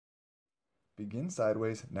Begin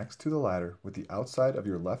sideways next to the ladder with the outside of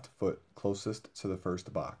your left foot closest to the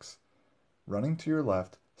first box. Running to your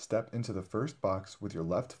left, step into the first box with your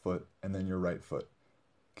left foot and then your right foot.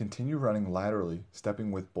 Continue running laterally,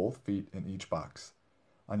 stepping with both feet in each box.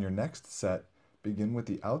 On your next set, begin with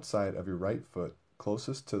the outside of your right foot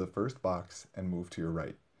closest to the first box and move to your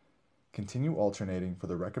right. Continue alternating for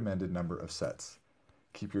the recommended number of sets.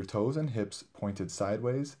 Keep your toes and hips pointed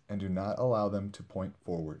sideways and do not allow them to point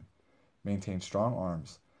forward. Maintain strong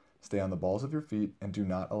arms. Stay on the balls of your feet and do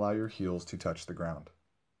not allow your heels to touch the ground.